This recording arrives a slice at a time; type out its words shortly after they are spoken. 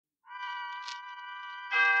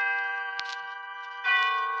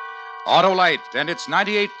Autolite and its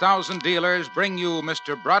 98,000 dealers bring you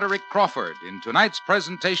Mr. Broderick Crawford in tonight's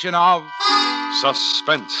presentation of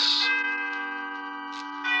Suspense.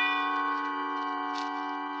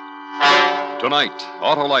 Tonight,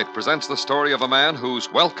 Autolite presents the story of a man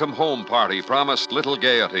whose welcome home party promised little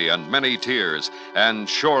gaiety and many tears, and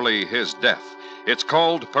surely his death. It's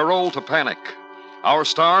called Parole to Panic. Our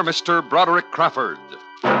star, Mr. Broderick Crawford.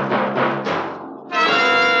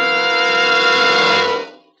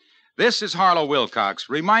 This is Harlow Wilcox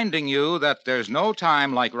reminding you that there's no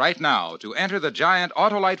time like right now to enter the giant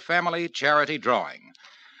Autolite family charity drawing.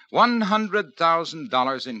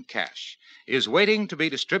 $100,000 in cash is waiting to be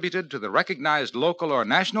distributed to the recognized local or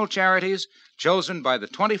national charities chosen by the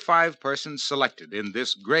 25 persons selected in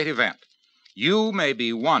this great event. You may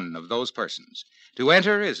be one of those persons. To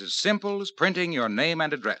enter is as simple as printing your name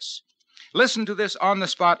and address. Listen to this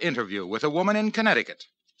on-the-spot interview with a woman in Connecticut.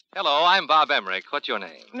 Hello, I'm Bob Emmerich. What's your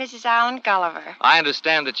name? Mrs. Allen Gulliver. I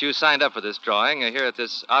understand that you signed up for this drawing here at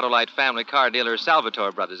this Autolite family car dealer,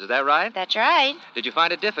 Salvatore Brothers. Is that right? That's right. Did you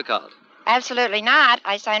find it difficult? Absolutely not.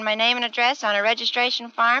 I signed my name and address on a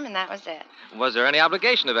registration form, and that was it. Was there any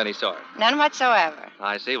obligation of any sort? None whatsoever.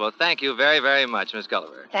 I see. Well, thank you very, very much, Miss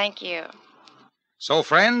Gulliver. Thank you. So,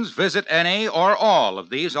 friends, visit any or all of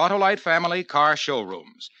these Autolite family car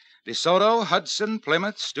showrooms. DeSoto, Hudson,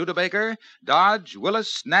 Plymouth, Studebaker, Dodge,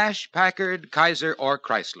 Willis, Nash, Packard, Kaiser, or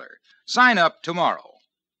Chrysler. Sign up tomorrow.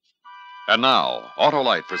 And now,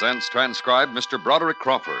 Autolite presents transcribed Mr. Broderick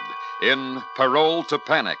Crawford in Parole to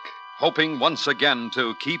Panic, hoping once again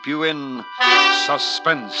to keep you in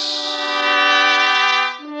suspense.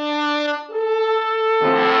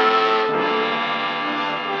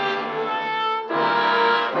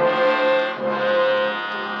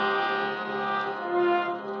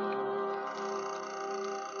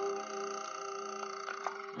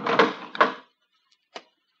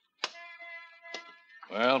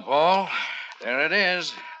 Well, Paul, there it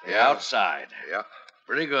is. The outside. Yeah.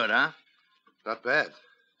 Pretty good, huh? Not bad.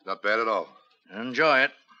 Not bad at all. Enjoy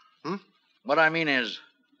it. Hmm? What I mean is,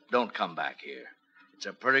 don't come back here. It's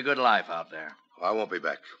a pretty good life out there. I won't be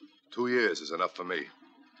back. 2 years is enough for me.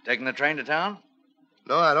 Taking the train to town?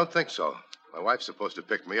 No, I don't think so. My wife's supposed to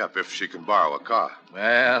pick me up if she can borrow a car.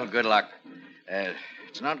 Well, good luck.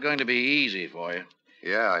 It's not going to be easy for you.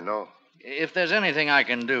 Yeah, I know. If there's anything I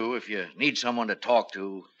can do, if you need someone to talk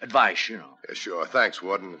to, advice, you know. Yeah, sure. Thanks,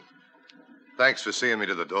 Warden. Thanks for seeing me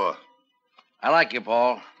to the door. I like you,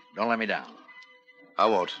 Paul. Don't let me down. I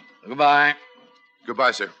won't. Goodbye.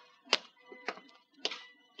 Goodbye, sir.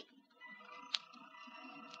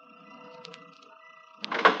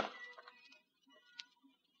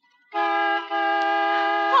 Paul!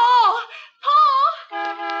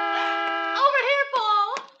 Over here,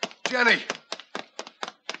 Paul! Jenny!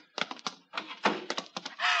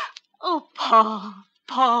 Oh, Paul.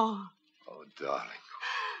 Paul. Oh, darling.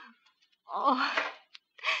 Oh.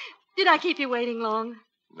 Did I keep you waiting long?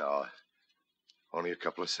 No. Only a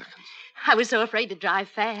couple of seconds. I was so afraid to drive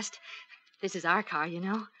fast. This is our car, you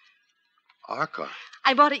know. Our car?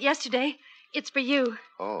 I bought it yesterday. It's for you.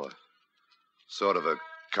 Oh, sort of a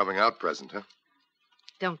coming out present, huh?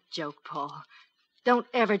 Don't joke, Paul. Don't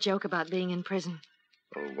ever joke about being in prison.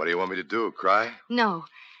 Well, what do you want me to do, cry? No,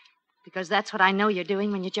 because that's what I know you're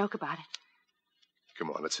doing when you joke about it. Come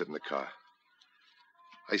on, let's sit in the car.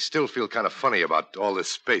 I still feel kind of funny about all this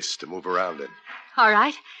space to move around in. All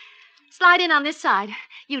right. Slide in on this side.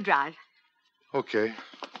 You drive. Okay.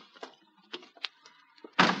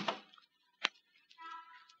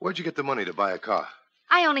 Where'd you get the money to buy a car?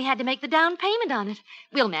 I only had to make the down payment on it.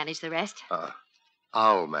 We'll manage the rest.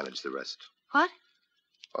 I'll manage the rest. What?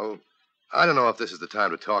 Oh, I don't know if this is the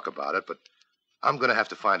time to talk about it, but I'm going to have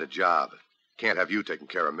to find a job. Can't have you taking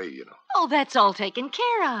care of me, you know. Oh, that's all taken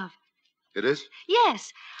care of. It is?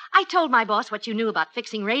 Yes. I told my boss what you knew about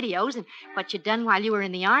fixing radios and what you'd done while you were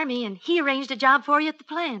in the Army, and he arranged a job for you at the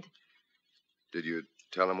plant. Did you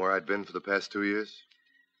tell him where I'd been for the past 2 years?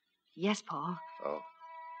 Yes, Paul. Oh.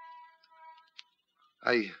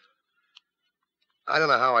 I don't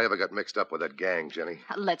know how I ever got mixed up with that gang, Jenny.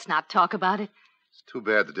 Let's not talk about it. It's too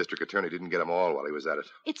bad the district attorney didn't get them all while he was at it.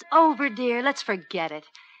 It's over, dear. Let's forget it.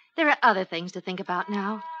 There are other things to think about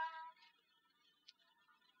now.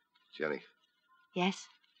 Jenny, Yes?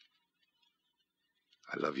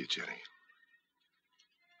 I love you, Jenny.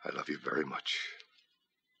 I love you very much.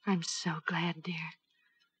 I'm so glad, dear.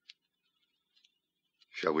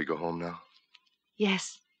 Shall we go home now?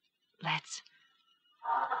 Yes, let's.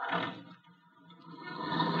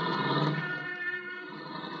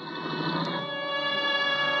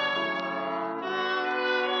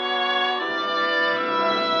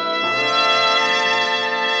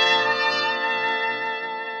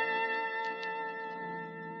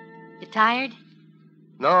 tired?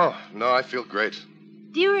 No, I feel great.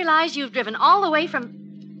 Do you realize you've driven all the way from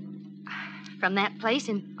that place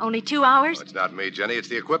in only 2 hours? Oh, it's not me, Jenny. It's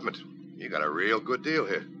the equipment. You got a real good deal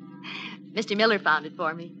here. Mr. Miller found it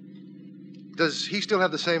for me. Does he still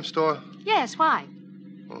have the same store? Yes, why?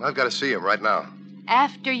 Well, I've got to see him right now.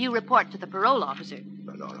 After you report to the parole officer.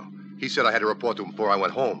 No. He said I had to report to him before I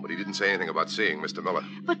went home, but he didn't say anything about seeing Mr. Miller.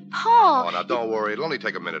 But, Paul... Oh, now, don't worry. It'll only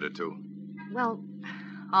take a minute or two. Well,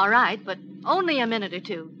 all right, but only a minute or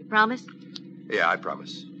two. You promise? Yeah, I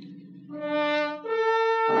promise.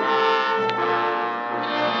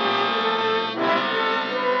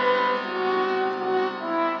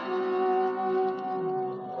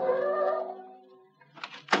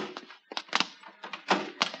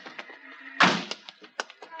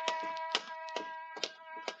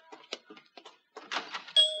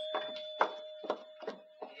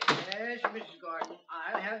 Yes, Mrs. Gordon,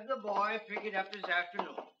 I'll have the boy pick it up this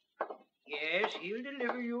afternoon. Yes, he'll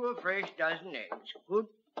deliver you a fresh dozen eggs. Good.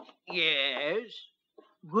 Yes.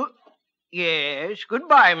 Good. Yes.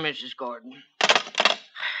 Goodbye, Mrs. Gordon.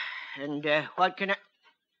 And what can I...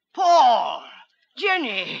 Paul!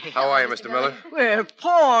 Jenny! How are you, Mr. Miller? Well,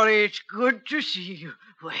 Paul, it's good to see you.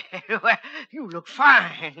 Well, you look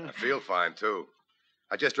fine. I feel fine, too.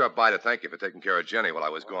 I just dropped by to thank you for taking care of Jenny while I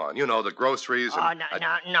was gone. You know, the groceries and...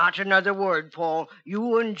 Not another word, Paul.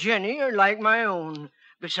 You and Jenny are like my own.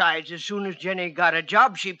 Besides, as soon as Jenny got a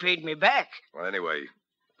job, she paid me back. Well, anyway,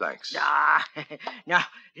 thanks. Now,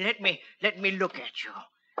 let me look at you.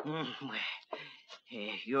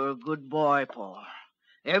 You're a good boy, Paul.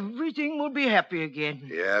 Everything will be happy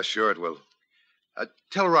again. Yeah, sure it will.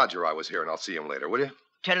 Tell Roger I was here, and I'll see him later, will you?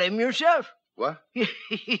 Tell him yourself. What?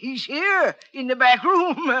 He's here in the back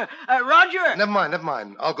room. Roger. Never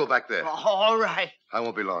mind. I'll go back there. All right. I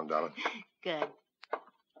won't be long, darling. Good.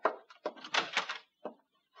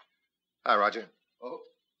 Hi, Roger. Oh,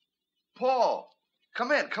 Paul,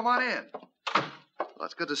 come on in. Well,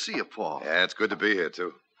 it's good to see you, Paul. Yeah, it's good to be here,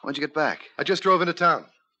 too. When'd you get back? I just drove into town.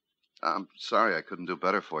 I'm sorry I couldn't do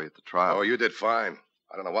better for you at the trial. Oh, you did fine.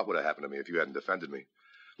 I don't know what would have happened to me if you hadn't defended me.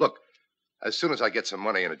 Look, as soon as I get some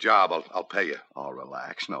money and a job, I'll pay you. Oh,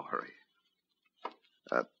 relax. No hurry.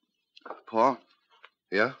 Paul?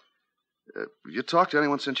 Yeah? You talked to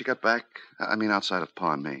anyone since you got back? I mean, outside of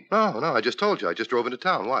Pa and me. No, I just told you. I just drove into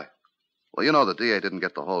town. Why? Well, you know the DA didn't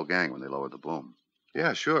get the whole gang when they lowered the boom.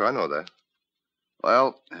 Yeah, sure. I know that.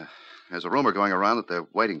 Well, there's a rumor going around that they're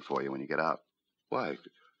waiting for you when you get out. Why?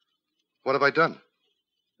 What have I done?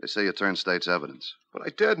 They say you turned state's evidence. But I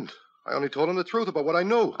didn't. I only told them the truth about what I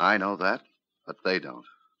knew. I know that, but they don't.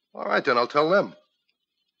 All right, then. I'll tell them.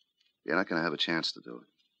 You're not going to have a chance to do it.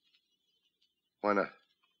 Why not?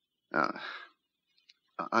 Now,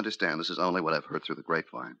 understand, this is only what I've heard through the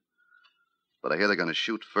grapevine. But I hear they're going to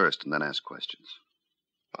shoot first and then ask questions.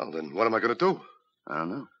 Well, then what am I going to do? I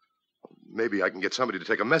don't know. Maybe I can get somebody to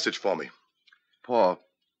take a message for me. Paul.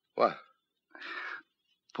 What?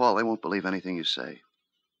 Paul, they won't believe anything you say.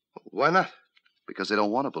 Why not? Because they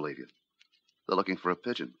don't want to believe you. They're looking for a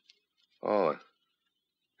pigeon. Oh,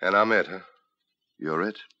 and I'm it, huh? You're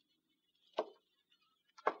it?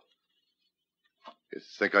 You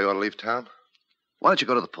think I ought to leave town? Why don't you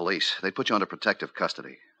go to the police? They'd put you under protective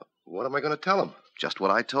custody. What am I going to tell them? Just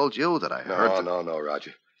what I told you, that I heard... No,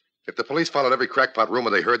 Roger. If the police followed every crackpot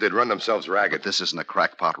rumor they heard, they'd run themselves ragged. But this isn't a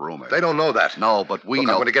crackpot rumor. They don't know that. No, but we Look,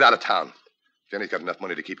 know... I'm going to get out of town. Jenny's got enough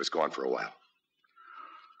money to keep us going for a while.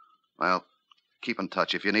 Well, keep in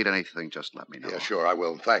touch. If you need anything, just let me know. Yeah, sure, I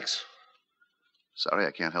will. Thanks. Sorry,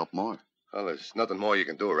 I can't help more. Well, there's nothing more you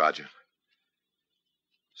can do, Roger.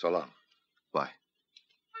 So long. Bye.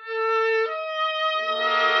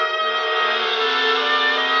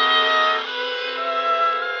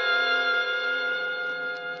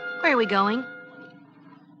 Where are we going?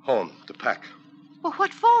 Home, to pack. Well,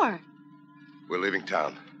 what for? We're leaving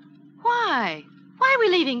town. Why? Why are we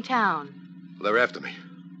leaving town? They're after me.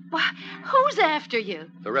 Why, who's after you?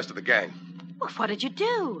 The rest of the gang. Well, what did you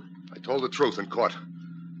do? I told the truth in court.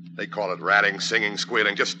 They call it ratting, singing,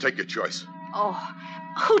 squealing. Just take your choice. Oh,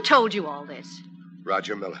 who told you all this?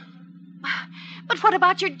 Roger Miller. But what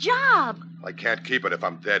about your job? I can't keep it if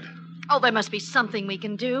I'm dead. Oh, there must be something we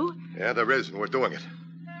can do. Yeah, there is, and we're doing it.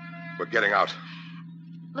 We're getting out.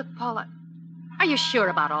 Look, Paula, are you sure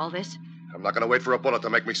about all this? I'm not going to wait for a bullet to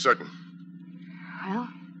make me certain. Well,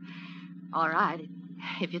 all right,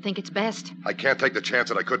 if you think it's best. I can't take the chance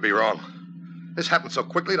that I could be wrong. This happened so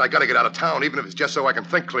quickly that I got to get out of town, even if it's just so I can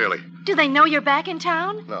think clearly. Do they know you're back in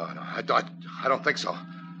town? No, I don't think so.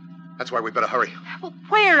 That's why we better hurry. Well,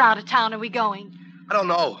 where out of town are we going? I don't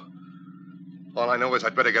know. All I know is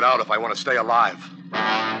I'd better get out if I want to stay alive.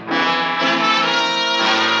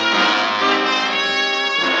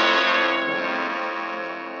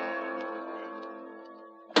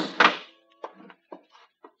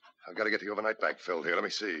 got to get the overnight bank filled here. Let me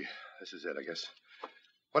see. This is it, I guess.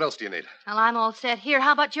 What else do you need? Well, I'm all set here.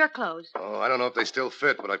 How about your clothes? Oh, I don't know if they still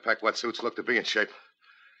fit, but I packed what suits look to be in shape.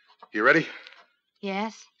 You ready?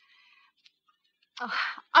 Yes. Oh,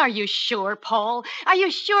 are you sure, Paul? Are you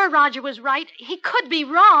sure Roger was right? He could be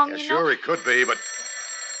wrong, Yeah, you sure, know. he could be, but...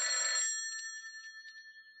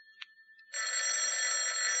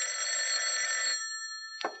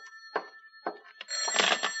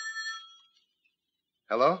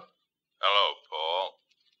 Hello? Hello, Paul.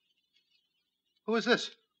 Who is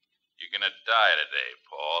this? You're gonna die today,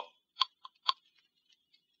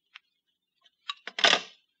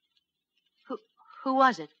 Paul. Who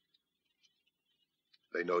was it?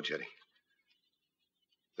 They know, Jenny.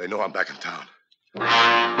 They know I'm back in town.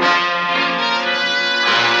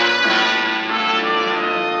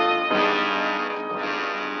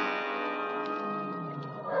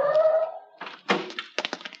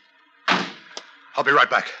 I'll be right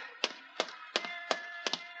back.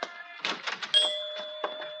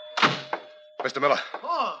 Mr. Miller.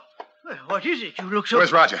 Oh, well, what is it? You look so...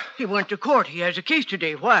 Where's Roger? He went to court. He has a case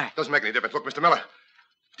today. Why? Doesn't make any difference. Look, Mr. Miller,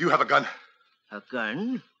 do you have a gun? A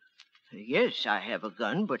gun? Yes, I have a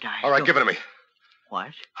gun, but I All right, don't... give it to me.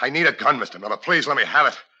 What? I need a gun, Mr. Miller. Please let me have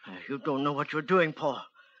it. You don't know what you're doing, Paul.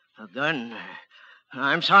 A gun.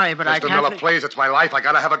 I'm sorry, but I Mr. can't... Miller, please, it's my life. I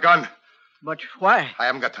gotta have a gun. But why? I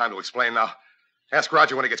haven't got time to explain now. Ask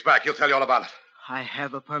Roger when he gets back. He'll tell you all about it. I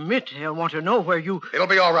have a permit. He'll want to know where you... It'll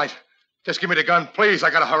be all right. Just give me the gun, please.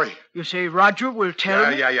 I gotta hurry. You say Roger will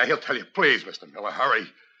tell me? Yeah. He'll tell you. Please, Mr. Miller, hurry.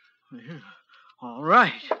 All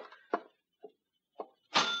right.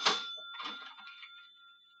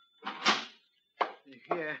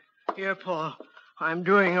 Here, Paul. I'm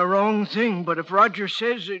doing a wrong thing, but if Roger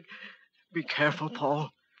says it... Be careful,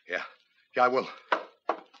 Paul. Yeah, I will.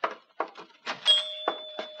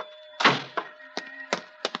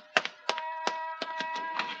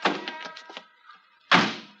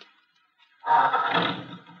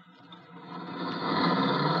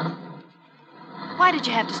 Why did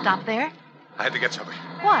you have to stop there? I had to get something.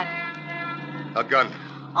 What? A gun.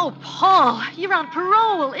 Oh, Paul, you're on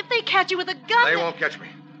parole. If they catch you with a gun... They won't catch me.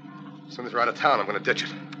 As soon as we're out of town, I'm going to ditch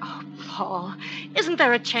it. Oh, Paul, isn't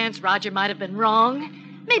there a chance Roger might have been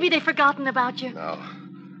wrong? Maybe they've forgotten about you. No,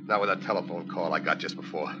 not with that telephone call I got just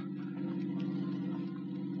before.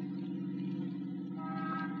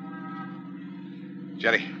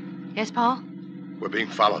 Jenny. Yes, Paul? We're being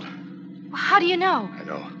followed. How do you know? I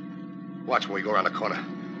know. Watch when we go around the corner.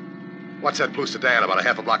 Watch that blue sedan about a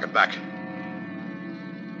half a block and back.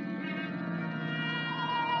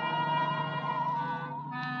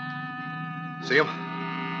 See him?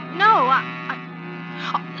 No,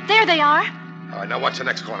 Oh, there they are. All right, now watch the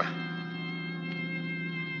next corner.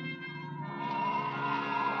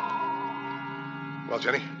 Well,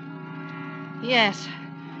 Jenny? Yes.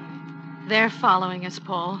 They're following us,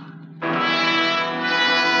 Paul.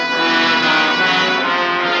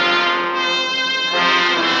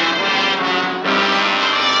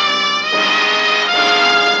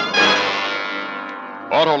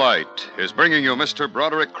 Autolite is bringing you Mr.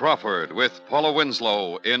 Broderick Crawford with Paula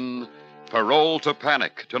Winslow in Parole to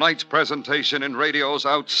Panic, tonight's presentation in radio's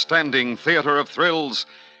outstanding theater of thrills,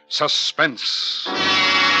 Suspense.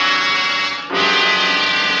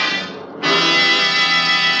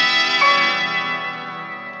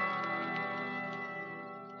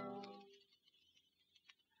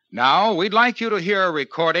 Now, we'd like you to hear a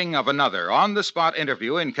recording of another on-the-spot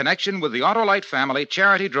interview in connection with the Autolite family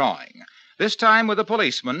charity drawing, this time with a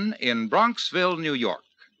policeman in Bronxville, New York.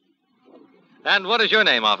 And what is your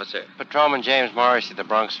name, officer? Patrolman James Morris of the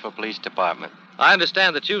Bronxville Police Department. I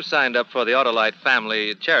understand that you've signed up for the Autolite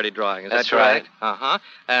family charity drawing. Is That's that correct? right. Uh-huh.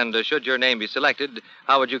 And should your name be selected,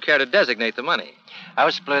 how would you care to designate the money? I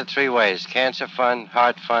was split it 3 ways: Cancer Fund,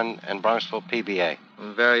 Heart Fund, and Bronxville PBA.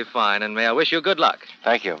 Very fine, and may I wish you good luck.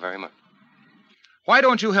 Thank you very much. Why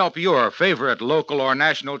don't you help your favorite local or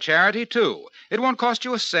national charity, too? It won't cost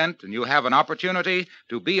you a cent, and you have an opportunity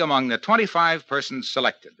to be among the 25 persons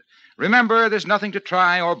selected. Remember, there's nothing to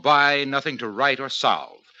try or buy, nothing to write or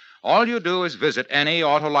solve. All you do is visit any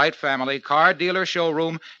Autolite family car dealer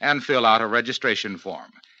showroom and fill out a registration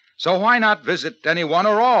form. So why not visit any one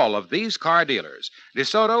or all of these car dealers?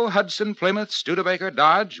 DeSoto, Hudson, Plymouth, Studebaker,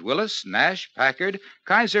 Dodge, Willis, Nash, Packard,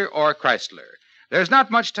 Kaiser, or Chrysler. There's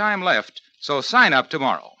not much time left, so sign up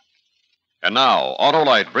tomorrow. And now,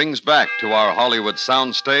 Autolite brings back to our Hollywood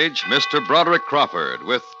soundstage Mr. Broderick Crawford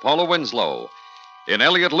with Paula Winslow in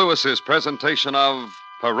Elliot Lewis's presentation of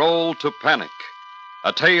Parole to Panic,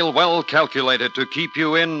 a tale well calculated to keep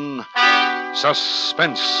you in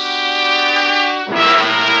suspense.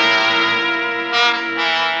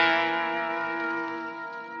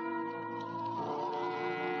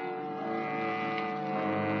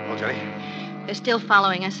 They're still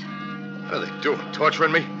following us. What are they doing?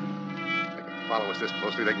 Torturing me? They can follow us this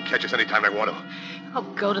closely. They can catch us anytime they want to. Oh,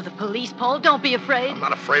 go to the police, Paul. Don't be afraid. I'm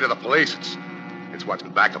not afraid of the police. It's what's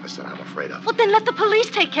in back of us that I'm afraid of. Well, then let the police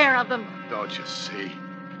take care of them. Don't you see?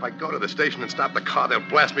 If I go to the station and stop the car, they'll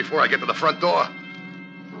blast me before I get to the front door.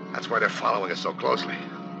 That's why they're following us so closely.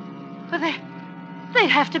 But they'd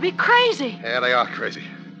have to be crazy. Yeah, they are crazy.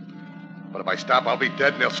 But if I stop, I'll be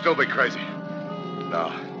dead and they'll still be crazy.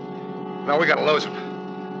 No, we gotta lose them.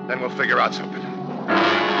 Then we'll figure out something.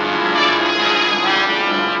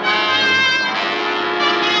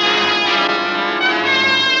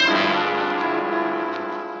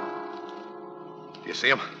 Do you see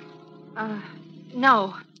him?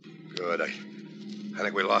 No. Good. I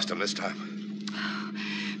think we lost him this time.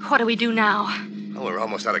 What do we do now? Well, we're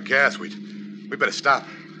almost out of gas. We better stop.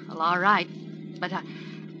 Well, all right.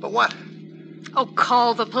 But what? Oh,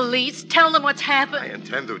 call the police. Tell them what's happened. I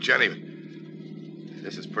intend to, Jenny.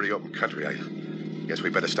 This is pretty open country. I guess we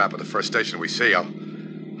better stop at the first station we see.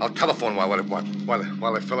 I'll telephone while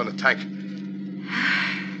they're filling the tank.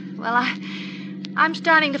 Well, I'm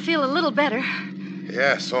starting to feel a little better.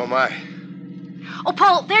 Yeah, so am I. Oh,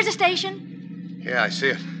 Paul, there's a station. Yeah, I see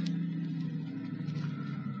it.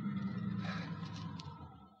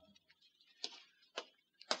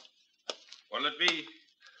 What'll it be?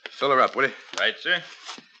 Fill her up, will you? Right, sir.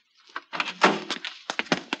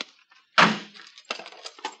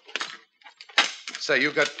 Say,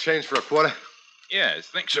 you got change for a quarter? Yeah, I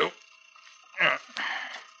think so.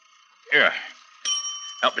 Here.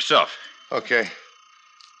 Help yourself. Okay.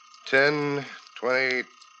 10, 20,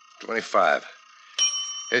 25.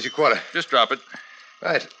 Here's your quarter. Just drop it.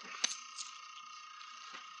 Right.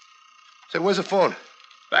 Say, where's the phone?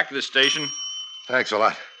 Back to the station. Thanks a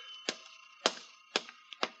lot.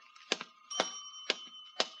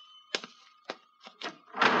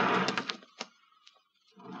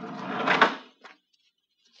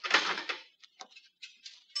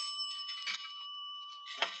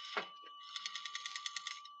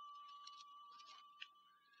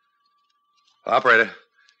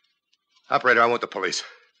 Operator, I want the police.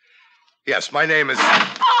 Yes, my name is...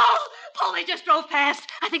 Paul, they just drove past.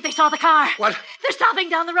 I think they saw the car. What? They're stopping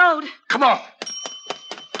down the road. Come on.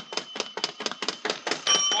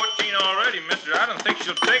 It's 14 already, mister. I don't think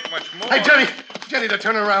she'll take much more. Hey, Jenny! Jenny, they're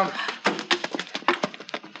turning around.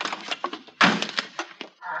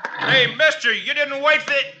 Hey, mister, you didn't wait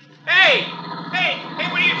for it. Hey,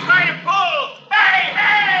 what are you trying to pull? Hey!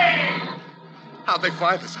 How'd they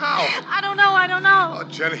find us? How? I don't know. Oh,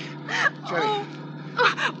 Jenny. Oh.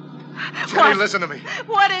 Jenny, What? listen to me.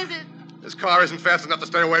 What is it? This car isn't fast enough to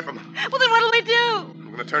stay away from them. Well, then what'll we do? I'm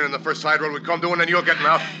going to turn in the first side road we come to, and then you're getting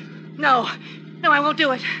out. No, I won't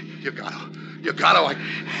do it. You gotta.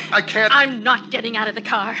 I can't. I'm not getting out of the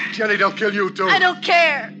car. Jenny, they'll kill you, too. I don't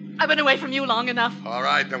care. I've been away from you long enough. All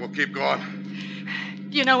right, then we'll keep going.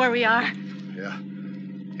 Do you know where we are? Yeah,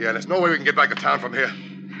 there's no way we can get back to town from here.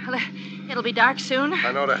 Well, it'll be dark soon.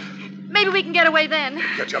 I know that. Maybe we can get away then.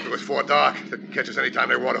 Catch up to us before dark. They can catch us anytime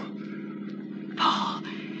they want to.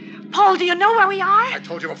 Paul, do you know where we are? I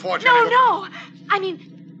told you before, Jenny. No. I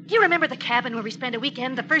mean, do you remember the cabin where we spent a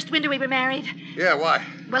weekend the first winter we were married? Yeah, why?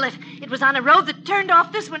 Well, it was on a road that turned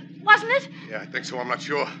off this one, wasn't it? Yeah, I think so. I'm not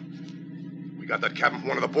sure. We got that cabin from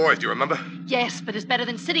one of the boys. Do you remember? Yes, but it's better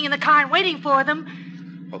than sitting in the car and waiting for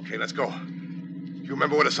them. Okay, let's go. Do you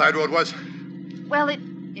remember where the side road was? Well, it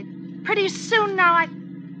pretty soon now,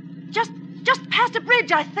 just past a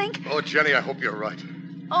bridge, I think. Oh, Jenny, I hope you're right.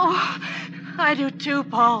 Oh, I do too,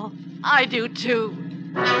 Paul. I do too.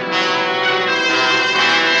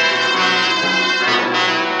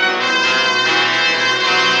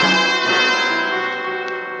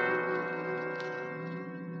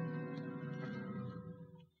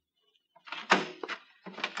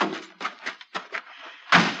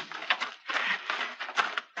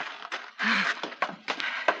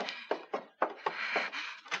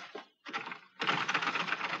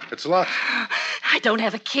 It's locked. I don't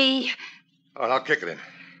have a key. All right, I'll kick it in.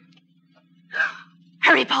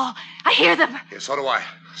 Hurry, Paul. I hear them. Yeah, so do I.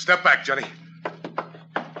 Step back, Jenny.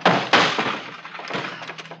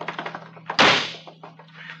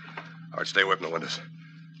 All right, stay away from the windows.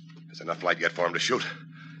 There's enough light yet for him to shoot.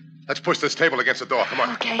 Let's push this table against the door. Come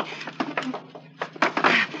on. Okay.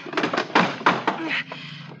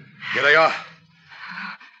 Here they are.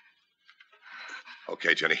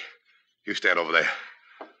 Okay, Jenny. You stand over there.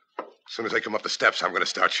 As soon as they come up the steps, I'm going to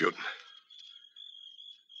start shooting.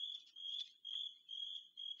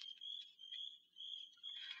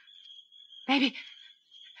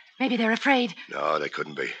 Maybe they're afraid. No, they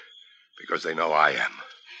couldn't be. Because they know I am.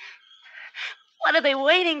 What are they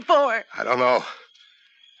waiting for? I don't know.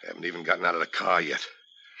 They haven't even gotten out of the car yet.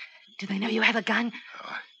 Do they know you have a gun?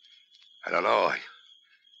 Oh, I don't know.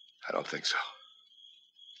 I don't think so.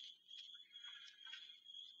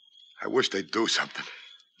 I wish they'd do something.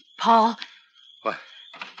 Paul? What?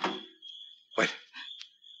 Wait.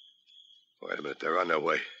 Wait a minute. They're on their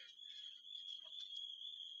way.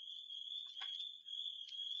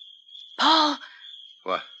 Paul?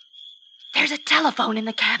 What? There's a telephone in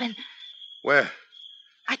the cabin. Where?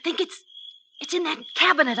 I think it's in that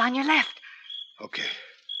cabinet on your left. Okay.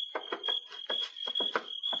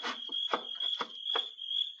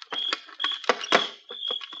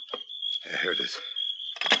 Yeah, here it is.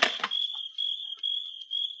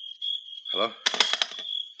 Hello?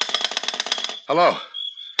 Hello?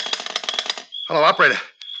 Hello, operator.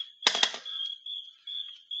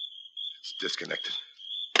 It's disconnected.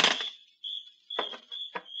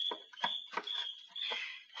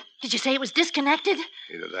 Did you say it was disconnected?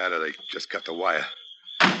 Either that or they just cut the wire.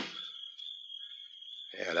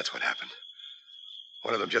 Yeah, that's what happened.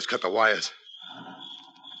 One of them just cut the wires.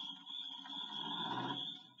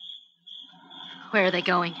 Where are they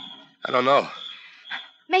going? I don't know.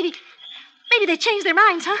 Maybe they changed their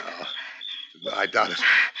minds, huh? No, I doubt it.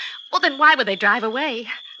 Well, then why would they drive away?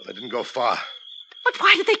 Well, they didn't go far. But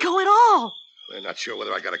why did they go at all? They're not sure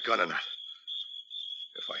whether I got a gun or not.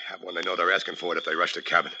 If I have one, they know they're asking for it if they rush the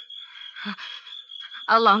cabin.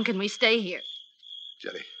 How long can we stay here?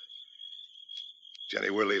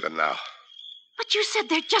 Jenny, we're leaving now. But you said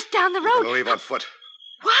they're just down the We're road. gonna leave on foot.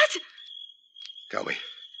 What? Tell me,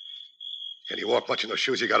 can you walk much in those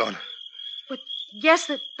shoes you got on? But yes,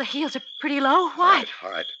 the heels are pretty low. Why?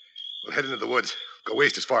 All right. We'll head into the woods. Go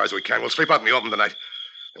east as far as we can. We'll sleep out in the open tonight.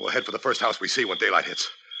 And we'll head for the first house we see when daylight hits.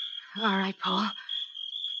 All right, Paul.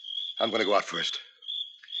 I'm going to go out first.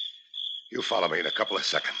 You follow me in a couple of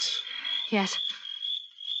seconds. Yes.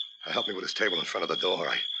 Help me with this table in front of the door.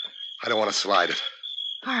 I don't want to slide it.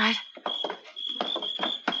 All right.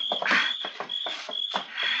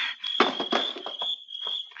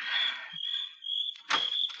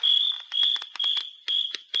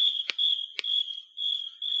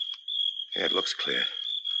 Yeah, it looks clear.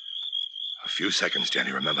 A few seconds,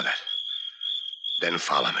 Jenny. Remember that. Then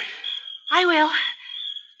follow me. I will.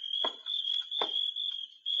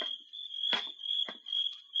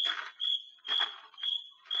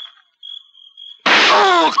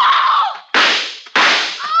 Oh!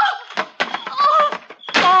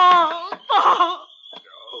 Paul!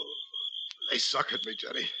 They suckered me,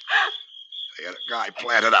 Jenny. They had a guy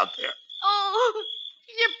planted out there. Oh,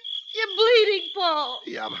 you're bleeding, Paul.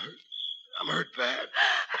 Yeah, I'm hurt. I'm hurt bad.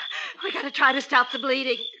 We gotta try to stop the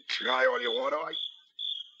bleeding. Try all you want to.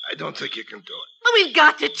 I don't think you can do it. But we've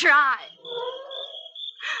got to try.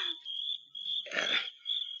 Yeah,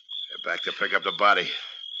 they're back to pick up the body.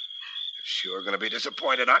 They're sure going to be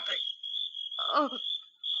disappointed, aren't they?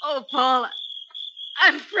 Oh, Paul,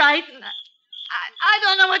 I'm frightened. I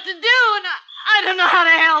don't know what to do, and I don't know how to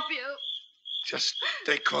help you. Just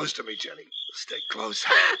stay close to me, Jenny. Stay close.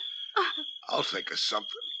 I'll think of something.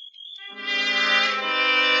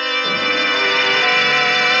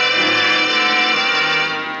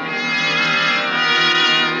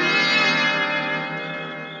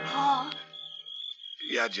 Paul?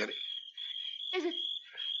 Yeah, Jenny.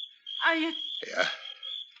 Are you...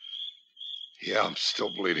 Yeah, I'm still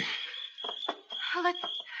bleeding.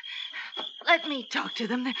 Let me talk to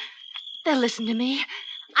them. They'll listen to me.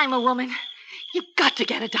 I'm a woman. You've got to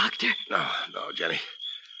get a doctor. No, Jenny.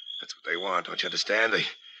 That's what they want. Don't you understand? They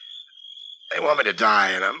want me to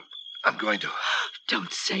die, and I'm going to.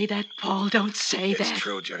 Don't say that, Paul. Don't say that. It's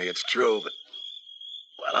true, Jenny. It's true, but...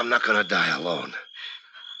 Well, I'm not going to die alone.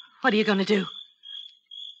 What are you going to do?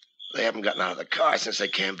 They haven't gotten out of the car since they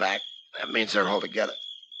came back. That means they're all together.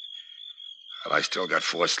 Well, I still got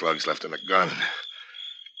 4 slugs left in the gun.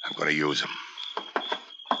 I'm going to use them.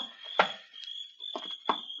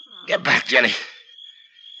 Get back, Jenny.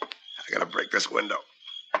 I got to break this window.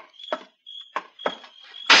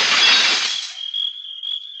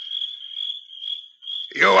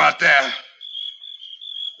 You out there.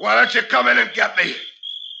 Why don't you come in and get me?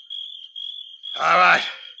 All right.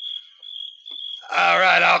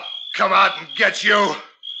 I'll come out and get you.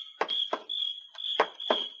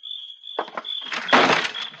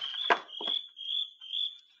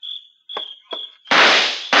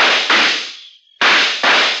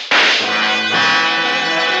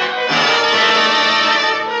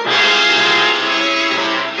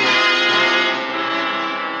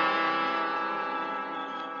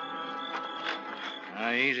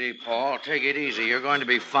 Easy, Paul. Take it easy. You're going to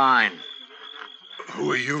be fine.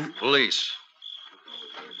 Who are you? Police.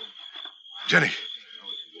 Jenny.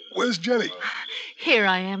 Where's Jenny? Here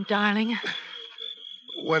I am, darling.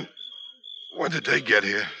 When did they get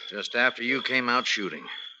here? Just after you came out shooting.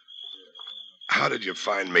 How did you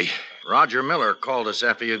find me? Roger Miller called us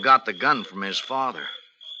after you got the gun from his father.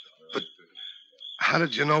 But how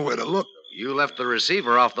did you know where to look? You left the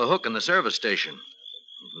receiver off the hook in the service station.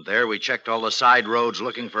 There we checked all the side roads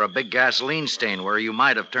looking for a big gasoline stain where you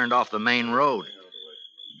might have turned off the main road.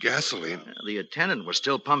 Gasoline? The attendant was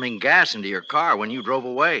still pumping gas into your car when you drove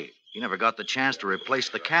away. You never got the chance to replace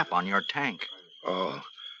the cap on your tank. Oh.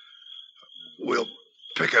 We'll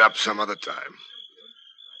pick it up some other time.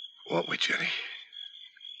 Won't we, Jenny?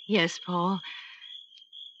 Yes, Paul.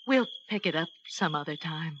 We'll pick it up some other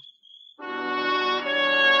time.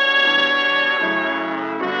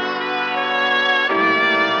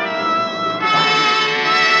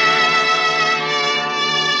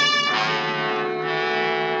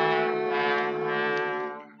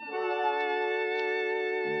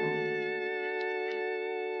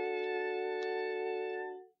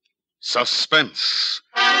 Suspense.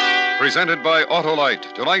 Presented by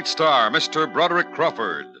Autolite. Tonight's star, Mr. Broderick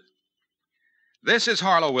Crawford. This is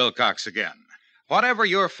Harlow Wilcox again. Whatever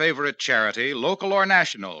your favorite charity, local or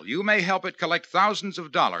national, you may help it collect thousands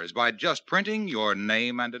of dollars by just printing your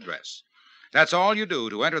name and address. That's all you do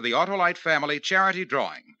to enter the Autolite family charity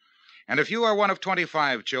drawing. And if you are one of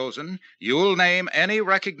 25 chosen, you'll name any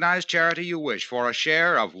recognized charity you wish for a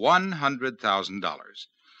share of $100,000.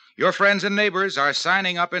 Your friends and neighbors are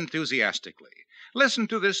signing up enthusiastically. Listen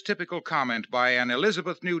to this typical comment by an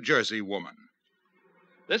Elizabeth, New Jersey woman.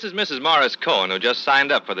 This is Mrs. Morris Cohen, who just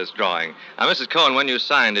signed up for this drawing. Now, Mrs. Cohen, when you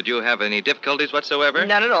signed, did you have any difficulties whatsoever?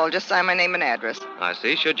 None at all. Just sign my name and address. I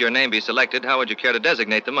see. Should your name be selected, how would you care to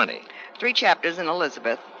designate the money? 3 chapters in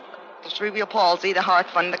Elizabeth. The cerebral palsy, the heart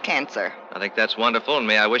fund, the cancer. I think that's wonderful, and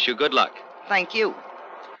may I wish you good luck. Thank you.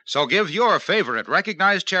 So give your favorite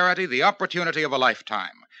recognized charity the opportunity of a lifetime.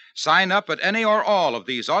 Sign up at any or all of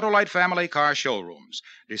these Autolite family car showrooms.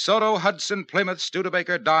 DeSoto, Hudson, Plymouth,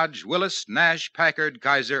 Studebaker, Dodge, Willis, Nash, Packard,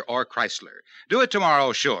 Kaiser, or Chrysler. Do it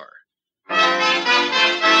tomorrow, sure.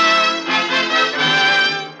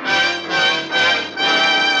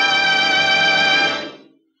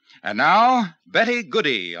 And now, Betty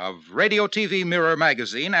Goody of Radio TV Mirror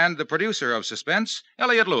magazine and the producer of Suspense,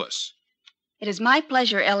 Elliot Lewis. It is my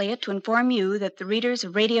pleasure, Elliot, to inform you that the readers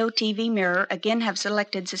of Radio TV Mirror again have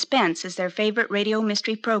selected Suspense as their favorite radio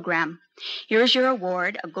mystery program. Here's your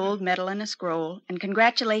award, a gold medal and a scroll, and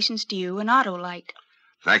congratulations to you and Autolite.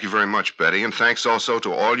 Thank you very much, Betty, and thanks also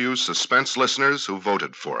to all you Suspense listeners who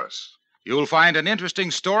voted for us. You'll find an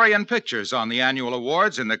interesting story and pictures on the annual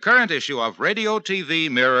awards in the current issue of Radio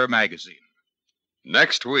TV Mirror magazine.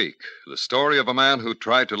 Next week, the story of a man who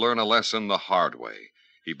tried to learn a lesson the hard way.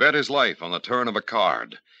 He bet his life on the turn of a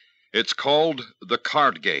card. It's called The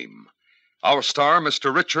Card Game. Our star,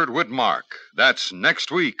 Mr. Richard Widmark. That's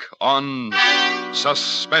next week on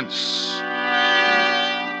Suspense.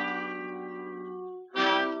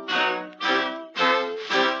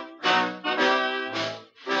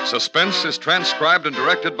 Suspense is transcribed and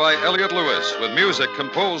directed by Elliot Lewis, with music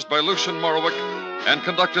composed by Lucian Morowick and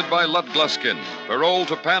conducted by Lud Gluskin. Parole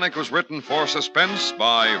to Panic was written for Suspense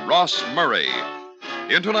by Ross Murray.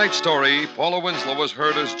 In tonight's story, Paula Winslow was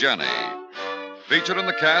heard as Jenny. Featured in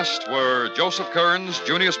the cast were Joseph Kearns,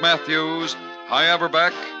 Junius Matthews, Hy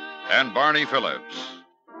Averback, and Barney Phillips.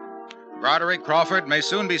 Broderick Crawford may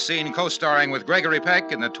soon be seen co-starring with Gregory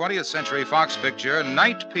Peck in the 20th Century Fox picture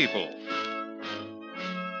Night People.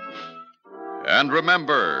 And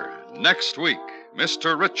remember, next week,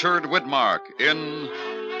 Mr. Richard Widmark in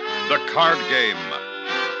The Card Game.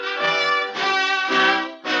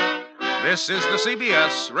 This is the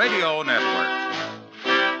CBS Radio Network.